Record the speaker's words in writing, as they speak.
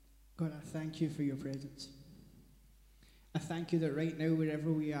God, I thank you for your presence. I thank you that right now,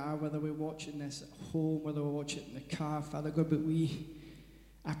 wherever we are, whether we're watching this at home, whether we're watching it in the car, Father God,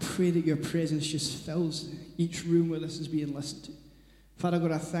 I pray that your presence just fills each room where this is being listened to. Father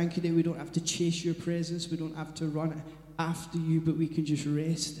God, I thank you that we don't have to chase your presence, we don't have to run after you, but we can just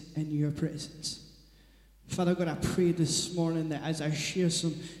rest in your presence. Father God, I pray this morning that as I share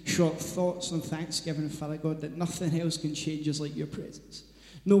some short thoughts on Thanksgiving, Father God, that nothing else can change us like your presence.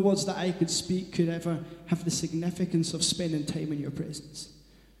 No words that I could speak could ever have the significance of spending time in your presence.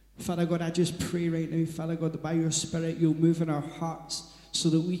 Father God, I just pray right now, Father God, that by your Spirit you'll move in our hearts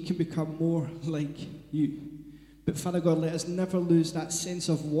so that we can become more like you. But Father God, let us never lose that sense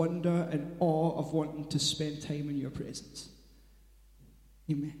of wonder and awe of wanting to spend time in your presence.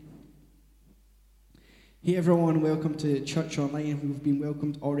 Amen. Hey everyone, welcome to Church Online. We've been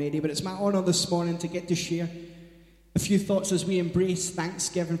welcomed already, but it's my honour this morning to get to share a few thoughts as we embrace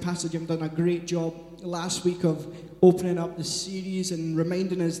Thanksgiving. Pastor Jim done a great job last week of opening up the series and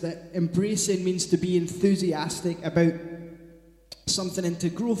reminding us that embracing means to be enthusiastic about something and to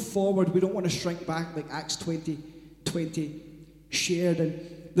grow forward. We don't want to shrink back like Acts 20:20 shared.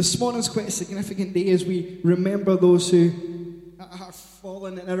 And this morning's quite a significant day as we remember those who are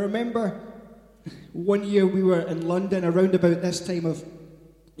fallen. And I remember one year we were in London around about this time of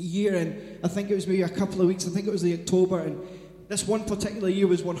year, and I think it was maybe a couple of weeks, I think it was the October, and this one particular year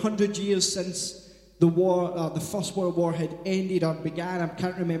was 100 years since the war, the First World War had ended or began. I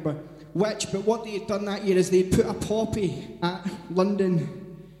can't remember which, but what they had done that year is they put a poppy at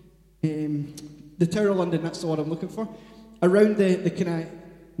London, the Tower of London, that's the word I'm looking for, around the kind of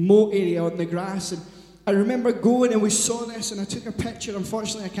moat area on the grass. And I remember going and we saw this, and I took a picture.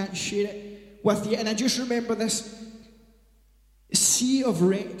 Unfortunately I can't share it with you, and I just remember this sea of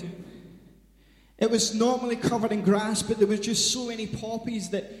red. It was normally covered in grass, but there was just so many poppies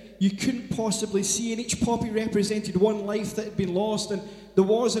that you couldn't possibly see, and each poppy represented one life that had been lost in the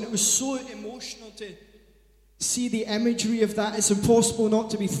wars, and it was so emotional to see the imagery of that. It's impossible not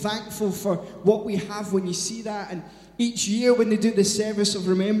to be thankful for what we have when you see that. And each year when they do the service of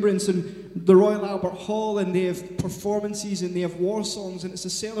remembrance in the Royal Albert Hall, and they have performances and they have war songs, and it's a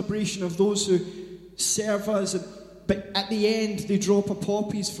celebration of those who serve us. But at the end, they drop a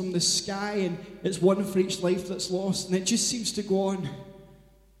poppies from the sky, and it's one for each life that's lost. And it just seems to go on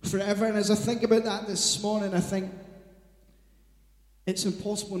forever. And as I think about that this morning, I think it's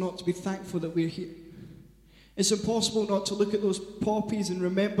impossible not to be thankful that we're here. It's impossible not to look at those poppies and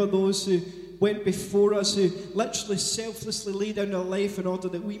remember those who went before us, who literally selflessly laid down their life in order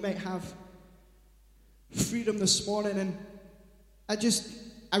that we might have freedom this morning. And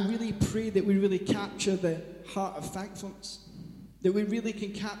I really pray that we really capture the heart of thankfulness, that we really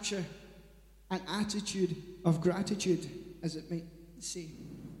can capture an attitude of gratitude, as it might say.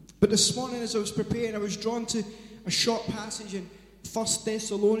 But this morning, as I was preparing, I was drawn to a short passage in 1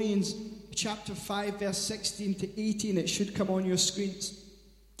 Thessalonians chapter 5, verse 16 to 18. It should come on your screens.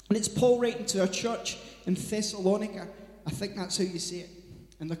 And it's Paul writing to a church in Thessalonica. I think that's how you say it.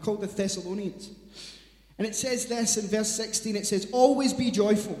 And they're called the Thessalonians. And it says this in verse 16, it says, "Always be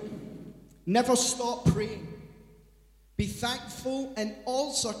joyful, never stop praying. Be thankful in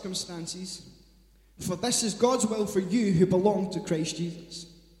all circumstances, for this is God's will for you who belong to Christ Jesus."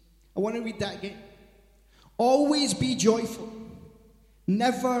 I want to read that again. Always be joyful,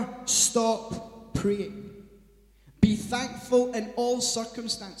 never stop praying. Be thankful in all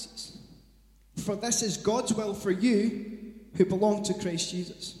circumstances, for this is God's will for you who belong to Christ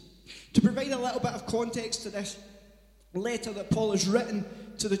Jesus. To provide a little bit of context to this letter that Paul has written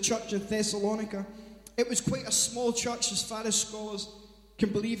to the church in Thessalonica, it was quite a small church as far as scholars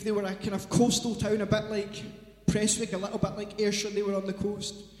can believe. They were a kind of coastal town, a bit like Prestwick, a little bit like Ayrshire. They were on the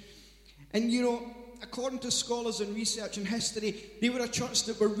coast. And you know, according to scholars and research and history, they were a church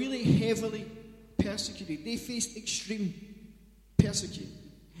that were really heavily persecuted. They faced extreme persecution.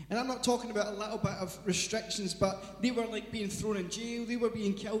 And I'm not talking about a little bit of restrictions, but they were like being thrown in jail. They were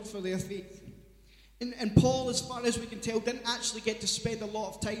being killed for their faith. And Paul, as far as we can tell, didn't actually get to spend a lot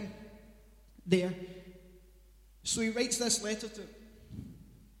of time there. So he writes this letter to them.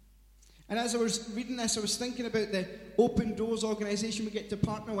 And as I was reading this, I was thinking about the Open Doors organisation we get to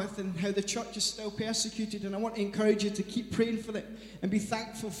partner with and how the church is still persecuted. And I want to encourage you to keep praying for them and be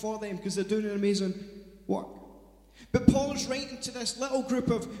thankful for them, because they're doing an amazing work. But Paul is writing to this little group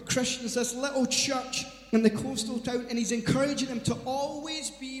of Christians, this little church in the coastal town, and he's encouraging them to always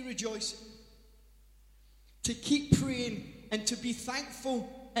be rejoicing, to keep praying, and to be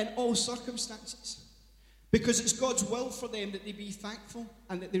thankful in all circumstances, because it's God's will for them that they be thankful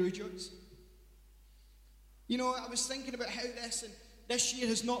and that they rejoice. You know, I was thinking about how This year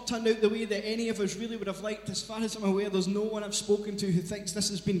has not turned out the way that any of us really would have liked. As far as I'm aware, there's no one I've spoken to who thinks this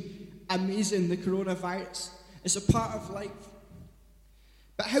has been amazing, the coronavirus. It's a part of life.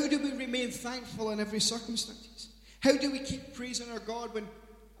 But how do we remain thankful in every circumstance? How do we keep praising our God when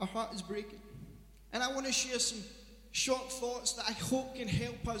our heart is breaking? And I want to share some short thoughts that I hope can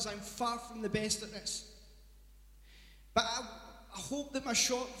help us. I'm far from the best at this. But I hope that my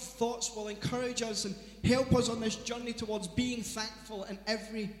short thoughts will encourage us and help us on this journey towards being thankful in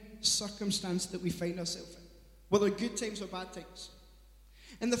every circumstance that we find ourselves in, whether good times or bad times.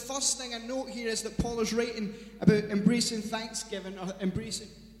 And the first thing I note here is that Paul is writing about embracing thanksgiving, or embracing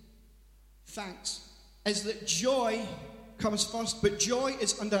thanks, is that joy comes first, but joy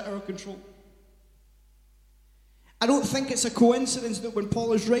is under our control. I don't think it's a coincidence that when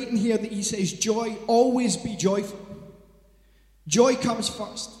Paul is writing here that he says, joy, always be joyful. Joy comes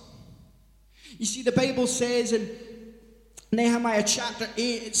first. You see, the Bible says in Nehemiah chapter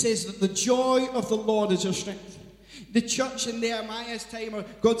 8, it says that the joy of the Lord is your strength. The church in Nehemiah's time, or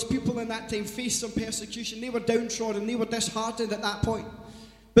God's people in that time, faced some persecution. They were downtrodden, they were disheartened at that point.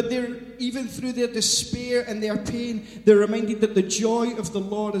 But even through their despair and their pain, they're reminded that the joy of the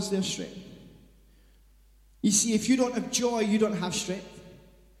Lord is their strength. You see, if you don't have joy, you don't have strength.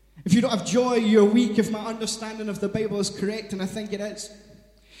 If you don't have joy, you're weak, if my understanding of the Bible is correct, and I think it is.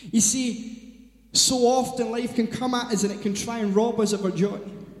 You see, so often life can come at us and it can try and rob us of our joy.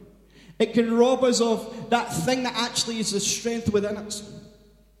 It can rob us of that thing that actually is the strength within us.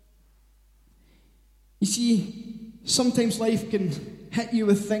 You see, sometimes life can hit you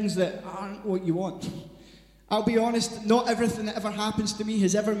with things that aren't what you want. I'll be honest, not everything that ever happens to me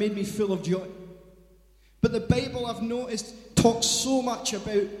has ever made me full of joy. But the Bible, I've noticed, talks so much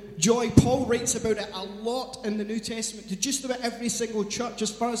about joy. Paul writes about it a lot in the New Testament to just about every single church. As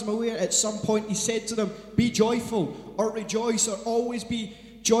far as I'm aware, at some point he said to them, be joyful or rejoice or always be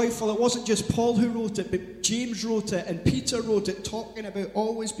joyful. It wasn't just Paul who wrote it, but James wrote it and Peter wrote it, talking about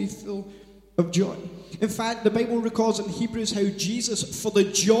always be full of joy. In fact, the Bible records in Hebrews how Jesus, for the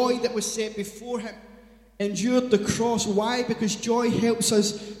joy that was set before him, endured the cross. Why? Because joy helps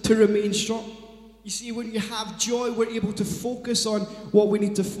us to remain strong. You see, when you have joy, we're able to focus on what we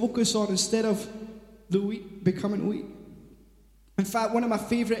need to focus on instead of becoming weak. In fact, one of my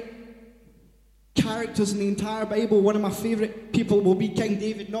favourite characters in the entire Bible, one of my favourite people will be King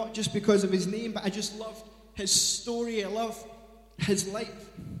David, not just because of his name, but I just love his story. I love his life.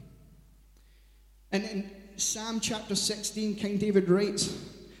 And in Psalm chapter 16, King David writes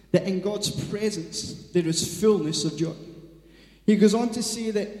that in God's presence there is fullness of joy. He goes on to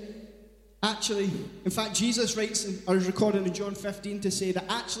say that actually, in fact, Jesus writes, or is recorded in John 15 to say that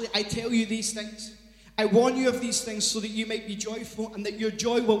actually I tell you these things. I warn you of these things so that you might be joyful and that your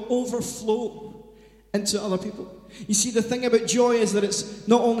joy will overflow into other people. You see, the thing about joy is that it's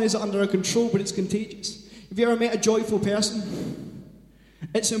not only is it under our control, but it's contagious. Have you ever met a joyful person?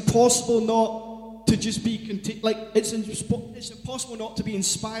 It's impossible not to just be it's impossible not to be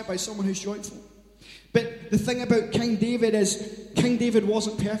inspired by someone who's joyful. But the thing about King David is King David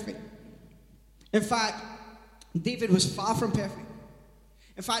wasn't perfect. In fact, David was far from perfect.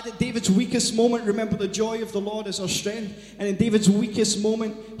 In fact, at David's weakest moment, remember the joy of the Lord is our strength. And in David's weakest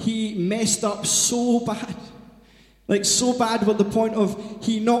moment, he messed up so bad. Like so bad with the point of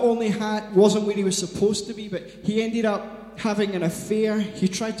he not only wasn't where he was supposed to be, but he ended up having an affair. He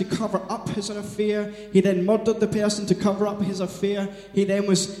tried to cover up his affair. He then murdered the person to cover up his affair. He then it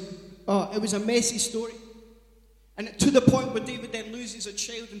was a messy story. And to the point where David then loses a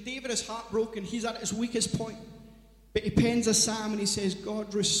child, and David is heartbroken. He's at his weakest point. But he pens a psalm and he says,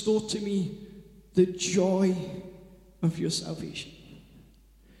 God, restore to me the joy of your salvation.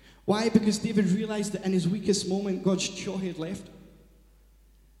 Why? Because David realized that in his weakest moment, God's joy had left him.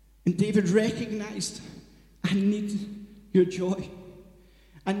 And David recognized, I need your joy.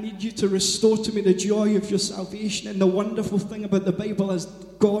 I need you to restore to me the joy of your salvation. And the wonderful thing about the Bible is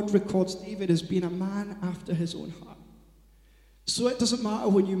God records David as being a man after his own heart. So it doesn't matter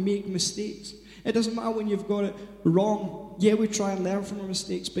when you make mistakes. It doesn't matter when you've got it wrong. Yeah, we try and learn from our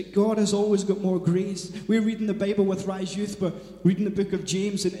mistakes, but God has always got more grace. We're reading the Bible with Rise Youth, but reading the book of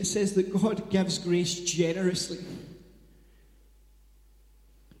James, and it says that God gives grace generously.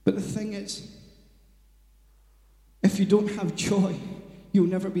 But the thing is, if you don't have joy, you'll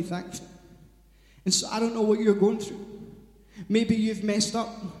never be thankful. And so I don't know what you're going through. Maybe you've messed up,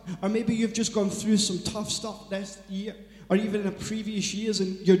 or maybe you've just gone through some tough stuff this year, or even in the previous years,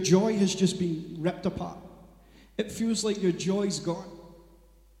 and your joy has just been ripped apart. It feels like your joy's gone.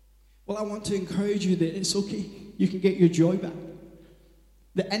 Well, I want to encourage you that it's okay. You can get your joy back.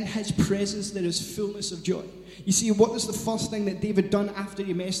 That in his presence there is fullness of joy. You see, what was the first thing that David done after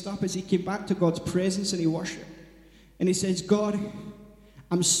he messed up? Is he came back to God's presence and he worshipped. And he says, God,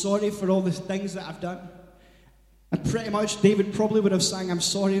 I'm sorry for all the things that I've done. And pretty much David probably would have sang, I'm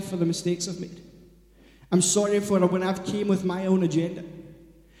sorry for the mistakes I've made. I'm sorry for when I've came with my own agenda.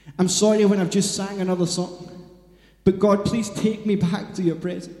 I'm sorry when I've just sang another song. But God, please take me back to your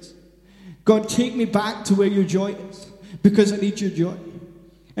presence. God, take me back to where your joy is, because I need your joy.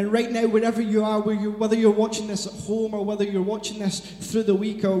 And right now, wherever you are, whether you're watching this at home or whether you're watching this through the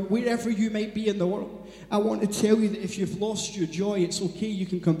week or wherever you might be in the world, I want to tell you that if you've lost your joy, it's okay. You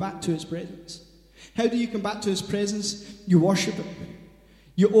can come back to his presence. How do you come back to his presence? You worship him.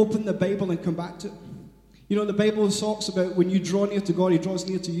 You open the Bible and come back to it. You know, the Bible talks about when you draw near to God, he draws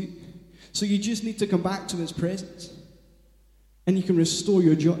near to you. So you just need to come back to his presence. And he can restore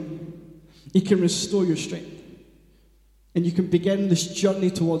your joy. He can restore your strength. And you can begin this journey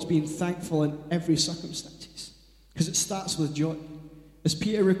towards being thankful in every circumstance. Because it starts with joy. As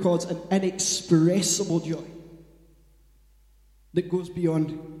Peter records, an inexpressible joy that goes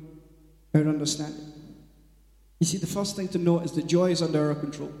beyond our understanding. You see, the first thing to note is that joy is under our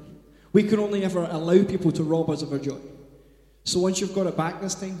control. We can only ever allow people to rob us of our joy. So once you've got it back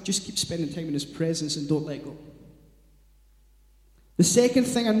this time, just keep spending time in his presence and don't let go. The second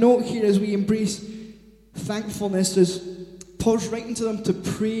thing I note here as we embrace thankfulness is Paul's writing to them to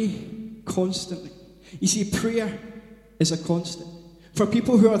pray constantly. You see, prayer is a constant. For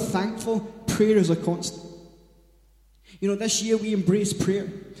people who are thankful, prayer is a constant. You know, this year we embrace prayer.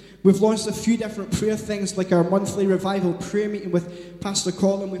 We've launched a few different prayer things, like our monthly revival prayer meeting with Pastor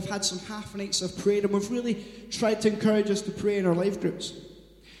Colin. We've had some half nights of prayer, and we've really tried to encourage us to pray in our life groups.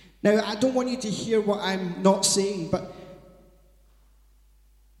 Now, I don't want you to hear what I'm not saying, but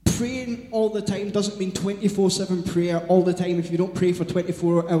praying all the time doesn't mean 24/7 prayer all the time. If you don't pray for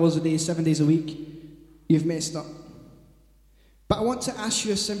 24 hours a day, 7 days a week, you've messed up. But I want to ask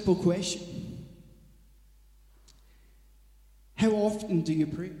you a simple question. How often do you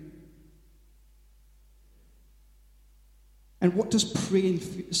pray? And what does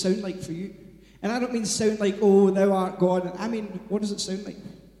praying sound like for you? And I don't mean sound like, oh, thou art God. I mean, what does it sound like?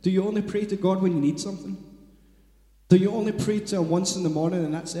 Do you only pray to God when you need something? Do you only pray to him once in the morning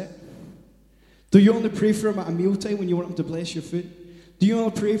and that's it? Do you only pray for him at a mealtime when you want him to bless your food? Do you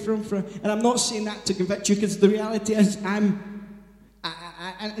only pray for him and I'm not saying that to convict you, because the reality is and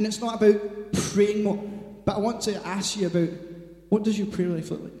it's not about praying more, but I want to ask you about, what does your prayer life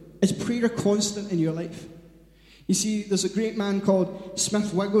look like? Is prayer constant in your life? You see, there's a great man called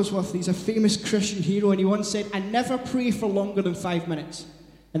Smith Wigglesworth. He's a famous Christian hero, and he once said, I never pray for longer than 5 minutes.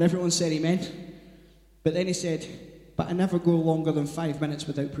 And everyone said amen. But then he said, but I never go longer than 5 minutes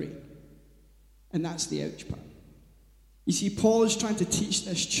without praying. And that's the ouch part. You see, Paul is trying to teach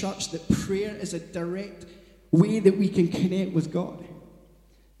this church that prayer is a direct way that we can connect with God.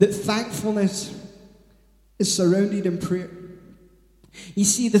 That thankfulness is surrounded in prayer. You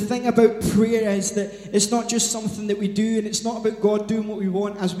see, the thing about prayer is that it's not just something that we do, and it's not about God doing what we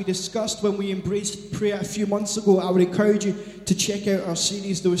want. As we discussed when we embraced prayer a few months ago, I would encourage you to check out our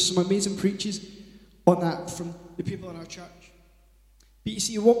series. There were some amazing preachers on that from the people in our church. But you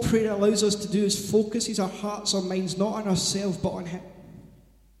see, what prayer allows us to do is focuses our hearts, our minds, not on ourselves, but on him.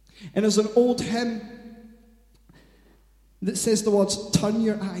 And there's an old hymn that says the words, turn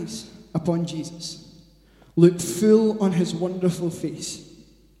your eyes upon Jesus. Look full on his wonderful face,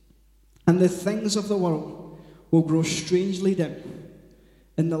 and the things of the world will grow strangely dim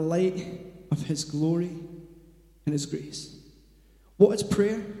in the light of his glory and his grace. What is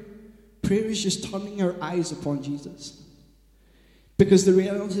prayer? Prayer is just turning our eyes upon Jesus. Because the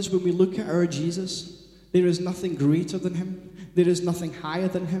reality is, when we look at our Jesus, there is nothing greater than him. There is nothing higher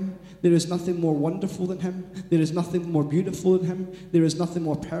than him. There is nothing more wonderful than him. There is nothing more beautiful than him. There is nothing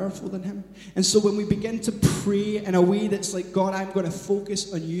more powerful than him. And so when we begin to pray in a way that's like, God, I'm going to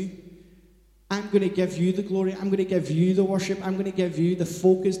focus on you. I'm going to give you the glory. I'm going to give you the worship. I'm going to give you the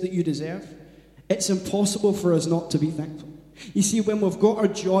focus that you deserve. It's impossible for us not to be thankful. You see, when we've got our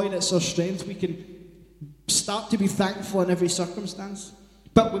joy, that's our strength, we can start to be thankful in every circumstance.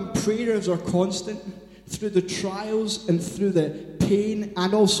 But when prayers are constant, through the trials and through the pain,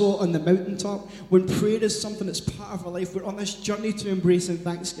 and also on the mountaintop, when prayer is something that's part of our life, we're on this journey to embracing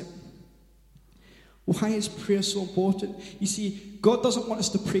thanksgiving. Why is prayer so important? You see, God doesn't want us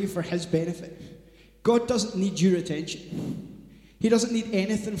to pray for his benefit. God doesn't need your attention. He doesn't need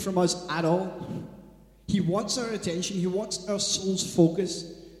anything from us at all. He wants our attention. He wants our soul's focus,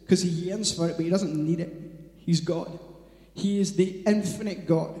 because he yearns for it, but he doesn't need it. He's God. He is the infinite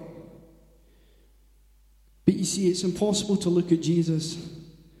God. But you see, it's impossible to look at Jesus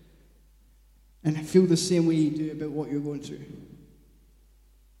and feel the same way you do about what you're going through.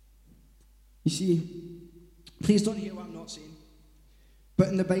 You see, please don't hear what I'm not saying, but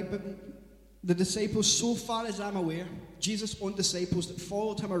in the Bible, the disciples, so far as I'm aware, Jesus' own disciples that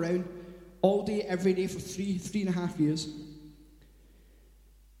followed him around all day, every day for 3.5 years.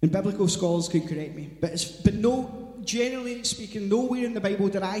 And biblical scholars can correct me, but no, generally speaking, nowhere in the Bible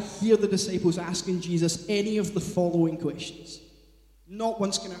did I hear the disciples asking Jesus any of the following questions. Not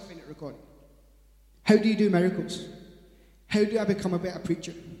once can I find it recorded. How do you do miracles? How do I become a better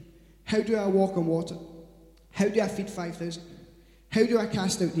preacher? How do I walk on water? How do I feed 5,000? How do I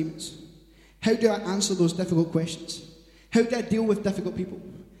cast out demons? How do I answer those difficult questions? How do I deal with difficult people?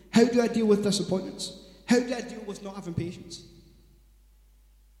 How do I deal with disappointments? How do I deal with not having patience?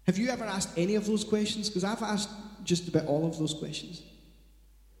 Have you ever asked any of those questions? Because I've asked just about all of those questions.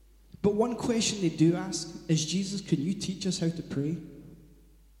 But one question they do ask is, Jesus, can you teach us how to pray?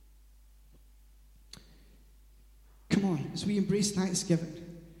 Come on, as we embrace Thanksgiving,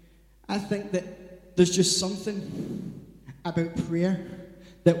 I think that there's just something about prayer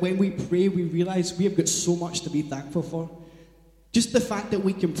that when we pray, we realize we have got so much to be thankful for. Just the fact that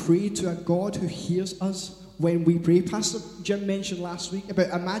we can pray to a God who hears us when we pray. Pastor Jim mentioned last week about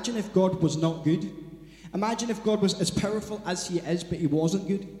imagine if God was not good. Imagine if God was as powerful as he is, but he wasn't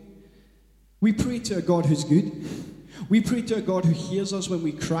good. We pray to a God who's good. We pray to a God who hears us when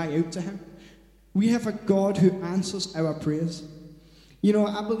we cry out to him. We have a God who answers our prayers. You know,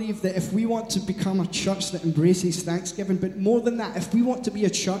 I believe that if we want to become a church that embraces Thanksgiving, but more than that, if we want to be a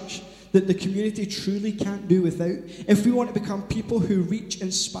church that the community truly can't do without, if we want to become people who reach,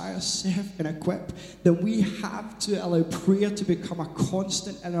 inspire, serve, and equip, then we have to allow prayer to become a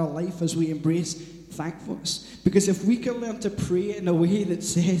constant in our life as we embrace thankfulness. Because if we can learn to pray in a way that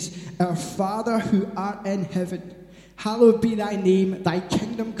says, Our Father who art in heaven, hallowed be thy name, thy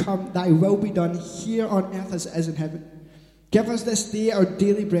kingdom come, thy will be done here on earth as it is in heaven. Give us this day our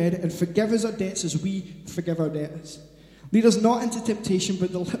daily bread, and forgive us our debts as we forgive our debtors. Lead us not into temptation,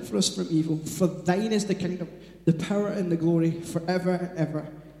 but deliver us from evil. For thine is the kingdom, the power, and the glory, forever and ever.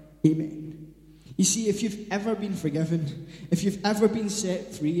 Amen. You see, if you've ever been forgiven, if you've ever been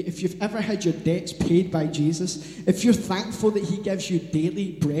set free, if you've ever had your debts paid by Jesus, if you're thankful that he gives you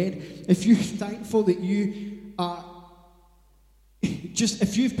daily bread, if you're thankful that you are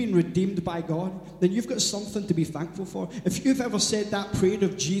if you've been redeemed by God, then you've got something to be thankful for. If you've ever said that prayer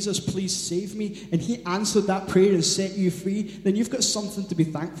of Jesus, please save me, and he answered that prayer and set you free, then you've got something to be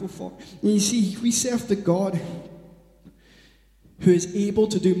thankful for. And you see, we serve the God who is able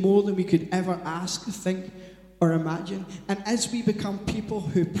to do more than we could ever ask, think, or imagine. And as we become people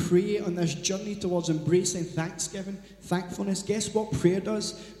who pray on this journey towards embracing thankfulness, guess what prayer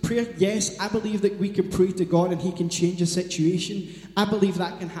does? Prayer, yes, I believe that we can pray to God and he can change a situation. I believe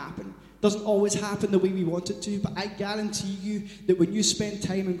that can happen. Doesn't always happen the way we want it to, but I guarantee you that when you spend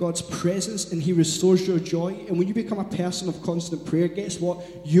time in God's presence and he restores your joy, and when you become a person of constant prayer, guess what?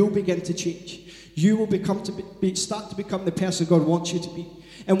 You'll begin to change. You will start to become the person God wants you to be.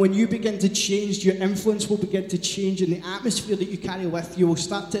 And when you begin to change, your influence will begin to change, and the atmosphere that you carry with you will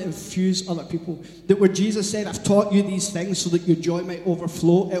start to infuse other people. That where Jesus said, I've taught you these things so that your joy might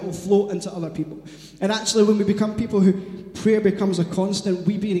overflow, it will flow into other people. And actually, when we become people who prayer becomes a constant,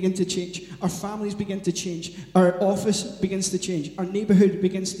 we begin to change. Our families begin to change. Our office begins to change. Our neighborhood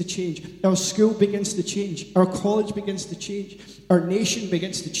begins to change. Our school begins to change. Our college begins to change. Our nation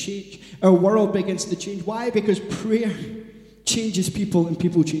begins to change. Our world begins to change. Why? Because prayer changes people and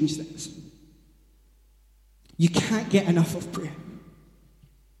people change things. You can't get enough of prayer.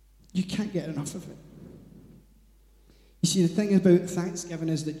 You can't get enough of it. You see, the thing about Thanksgiving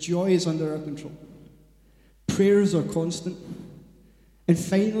is that joy is under our control. Prayers are constant. And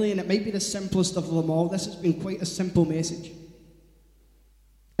finally, and it might be the simplest of them all, this has been quite a simple message,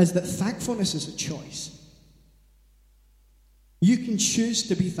 is that thankfulness is a choice. You can choose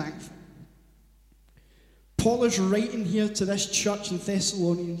to be thankful. Paul is writing here to this church in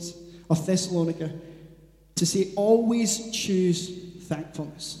Thessalonica to say, always choose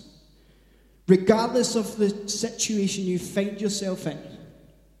thankfulness. Regardless of the situation you find yourself in,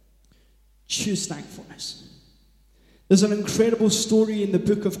 choose thankfulness. There's an incredible story in the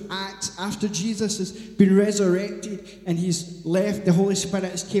book of Acts after Jesus has been resurrected and he's left, the Holy Spirit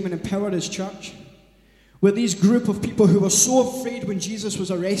has came and empowered his church, where these group of people who were so afraid when Jesus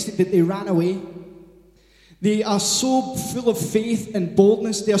was arrested that they ran away. They are so full of faith and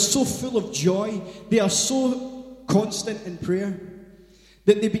boldness. They are so full of joy. They are so constant in prayer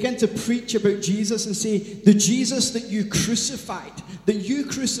that they begin to preach about Jesus and say, the Jesus that you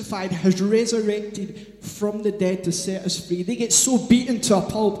crucified has resurrected from the dead to set us free. They get so beaten to a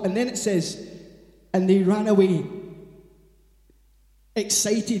pulp, and then it says And they ran away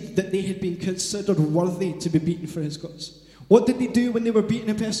excited that they had been considered worthy to be beaten for his cause. What did they do when they were beaten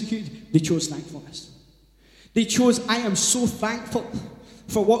and persecuted? They chose thankfulness. They chose, I am so thankful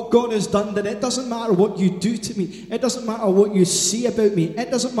for what God has done that it doesn't matter what you do to me. It doesn't matter what you see about me. It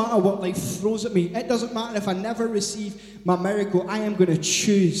doesn't matter what life throws at me. It doesn't matter if I never receive my miracle. I am going to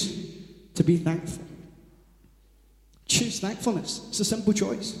choose to be thankful. Choose thankfulness. It's a simple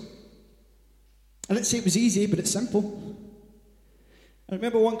choice. I didn't say it was easy, but it's simple. I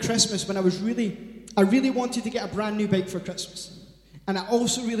remember one Christmas when I really wanted to get a brand new bike for Christmas. And I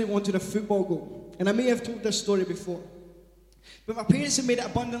also really wanted a football goal. And I may have told this story before. But my parents had made it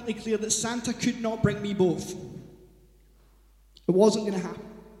abundantly clear that Santa could not bring me both. It wasn't going to happen.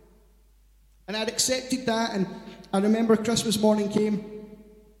 And I'd accepted that, and I remember Christmas morning came,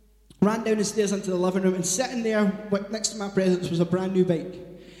 ran down the stairs into the living room, and sitting there next to my presents was a brand new bike.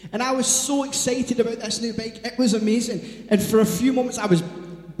 And I was so excited about this new bike. It was amazing. And for a few moments I was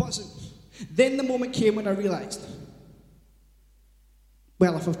buzzing. Then the moment came when I realised,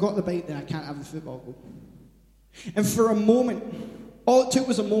 well, if I've got the bike, then I can't have the football goal. And for a moment, all it took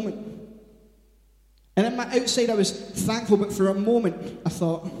was a moment. And in my outside I was thankful, but for a moment I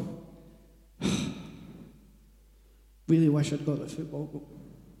thought, really wish I'd got the football goal.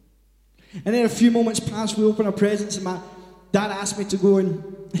 And then a few moments passed, we opened our presents, and my dad asked me to go and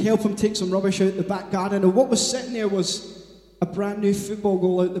help him take some rubbish out the back garden. And what was sitting there was a brand new football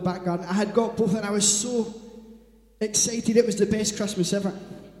goal out the back garden. I had got both, and I was so excited. It was the best Christmas ever.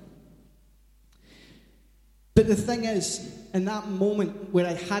 But the thing is, in that moment where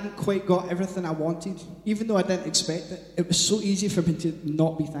I hadn't quite got everything I wanted, even though I didn't expect it, it was so easy for me to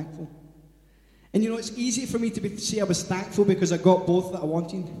not be thankful. And it's easy for me to say I was thankful because I got both that I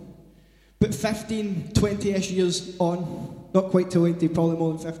wanted. But 15, 20-ish years on, not quite 20, probably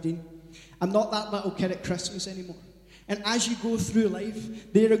more than 15, I'm not that little kid at Christmas anymore. And as you go through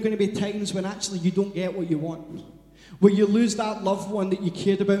life, there are going to be times when actually you don't get what you want. Where you lose that loved one that you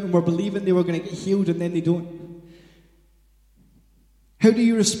cared about and were believing they were going to get healed, and then they don't. How do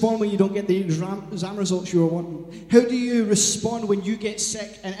you respond when you don't get the exam results you were wanting? How do you respond when you get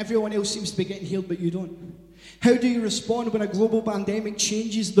sick and everyone else seems to be getting healed but you don't? How do you respond when a global pandemic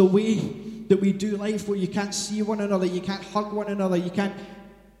changes the way that we do life, where you can't see one another, you can't hug one another, you can't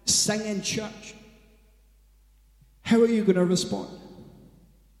sing in church? How are you going to respond?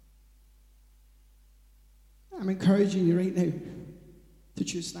 I'm encouraging you right now to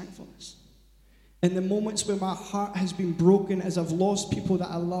choose thankfulness. In the moments where my heart has been broken as I've lost people that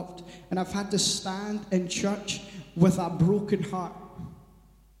I loved, and I've had to stand in church with a broken heart,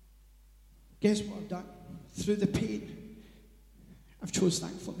 guess what I've done? Through the pain, I've chosen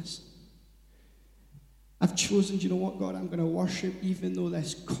thankfulness. I've chosen, do you know what, God, I'm going to worship even though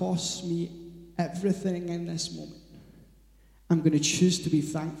this costs me everything in this moment. I'm going to choose to be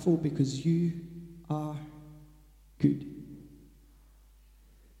thankful because you are good.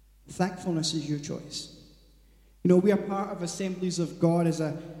 Thankfulness is your choice. We are part of Assemblies of God as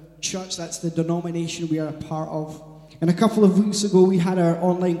a church. That's the denomination we are a part of. And a couple of weeks ago, we had our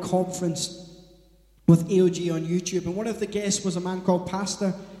online conference with AOG on YouTube. And one of the guests was a man called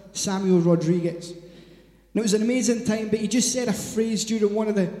Pastor Samuel Rodriguez. And it was an amazing time, but he just said a phrase during one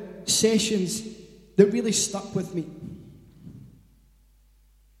of the sessions that really stuck with me.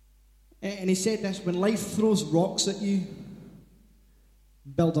 And he said this: when life throws rocks at you,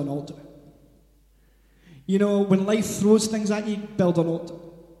 build an altar. When life throws things at you, build an altar.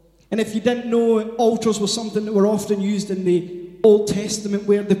 And if you didn't know, altars were something that were often used in the Old Testament,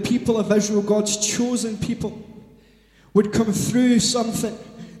 where the people of Israel, God's chosen people, would come through something.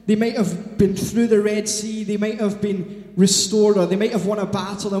 They might have been through the Red Sea, they might have been restored, or they might have won a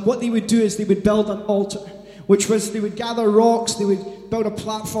battle. And what they would do is they would build an altar, which was they would gather rocks, they would build a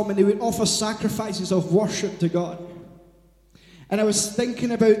platform, and they would offer sacrifices of worship to God. And I was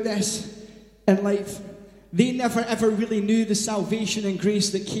thinking about this in life. They never ever really knew the salvation and grace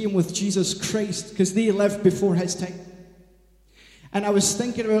that came with Jesus Christ, because they lived before his time. And I was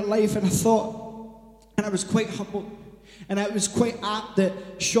thinking about life, and I thought, and I was quite humbled. And I was quite apt that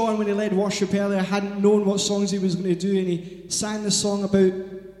Sean, when he led worship earlier, hadn't known what songs he was going to do, and he sang the song about,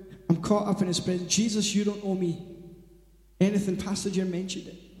 I'm caught up in his presence. Jesus, you don't owe me anything. Pastor Jim mentioned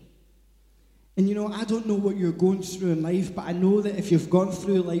it. And I don't know what you're going through in life, but I know that if you've gone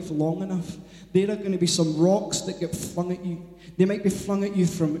through life long enough, there are going to be some rocks that get flung at you. They might be flung at you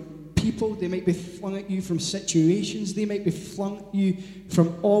from people, they might be flung at you from situations, they might be flung at you from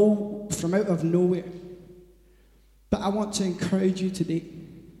out of nowhere. But I want to encourage you today.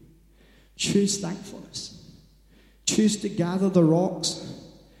 Choose thankfulness. Choose to gather the rocks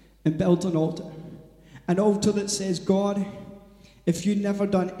and build an altar. an altar that says, God, if you never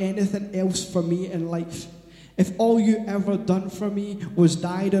done anything else for me in life, if all you ever done for me was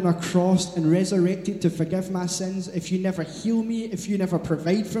died on a cross and resurrected to forgive my sins, if you never heal me, if you never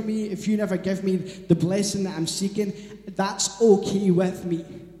provide for me, if you never give me the blessing that I'm seeking, that's okay with me.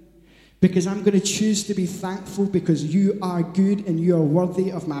 Because I'm going to choose to be thankful because you are good and you are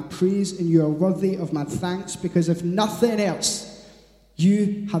worthy of my praise and you are worthy of my thanks. Because if nothing else,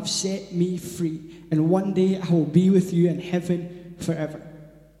 you have set me free. And one day I will be with you in heaven forever.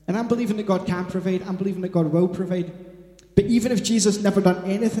 And I'm believing that God can provide. I'm believing that God will provide. But even if Jesus never done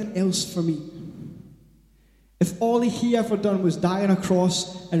anything else for me, if all he ever done was die on a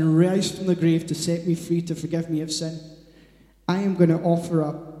cross and rise from the grave to set me free, to forgive me of sin, I am going to offer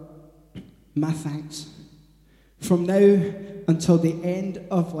up my thanks. From now until the end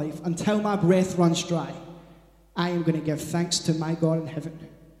of life, until my breath runs dry, I am going to give thanks to my God in heaven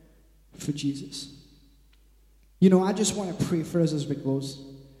for Jesus. You know, I just want to pray for us as we close.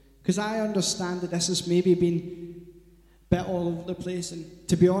 Because I understand that this has maybe been a bit all over the place. And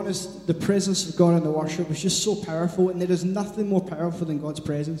to be honest, the presence of God in the worship was just so powerful. And there is nothing more powerful than God's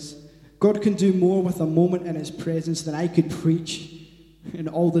presence. God can do more with a moment in his presence than I could preach in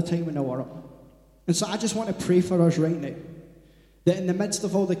all the time in the world. And so I just want to pray for us right now. That in the midst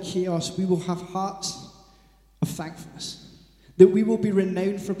of all the chaos, we will have hearts of thankfulness. That we will be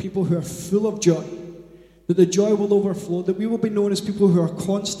renowned for people who are full of joy. That the joy will overflow, that we will be known as people who are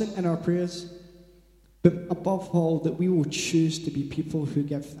constant in our prayers, but above all, that we will choose to be people who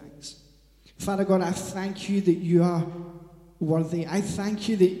give thanks. Father God, I thank you that you are worthy. I thank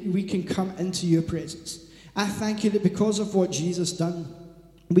you that we can come into your presence. I thank you that because of what Jesus done,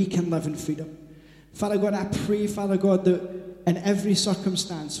 we can live in freedom. Father God, I pray, Father God, that in every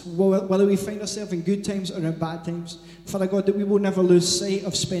circumstance, whether we find ourselves in good times or in bad times, Father God, that we will never lose sight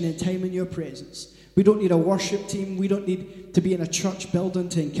of spending time in your presence. We don't need a worship team. We don't need to be in a church building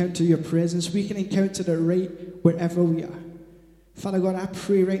to encounter your presence. We can encounter it right wherever we are. Father God, I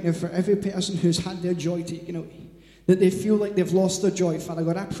pray right now for every person who's had their joy taken away, that they feel like they've lost their joy. Father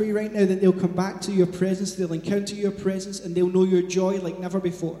God, I pray right now that they'll come back to your presence, they'll encounter your presence, and they'll know your joy like never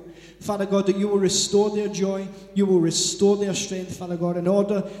before. Father God, that you will restore their joy, you will restore their strength, Father God, in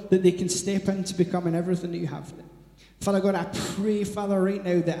order that they can step into becoming everything that you have for them. Father God, I pray, Father, right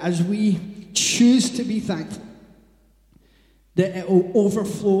now that as we choose to be thankful, that it will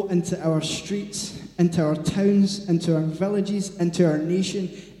overflow into our streets, into our towns, into our villages, into our nation,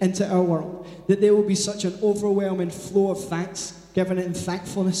 into our world. That there will be such an overwhelming flow of thanksgiving and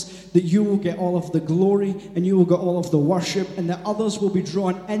thankfulness that you will get all of the glory and you will get all of the worship, and that others will be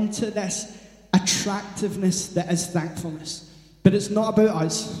drawn into this attractiveness that is thankfulness. But it's not about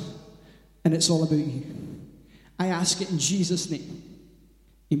us, and it's all about you. I ask it in Jesus' name.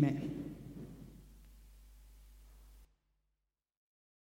 Amen.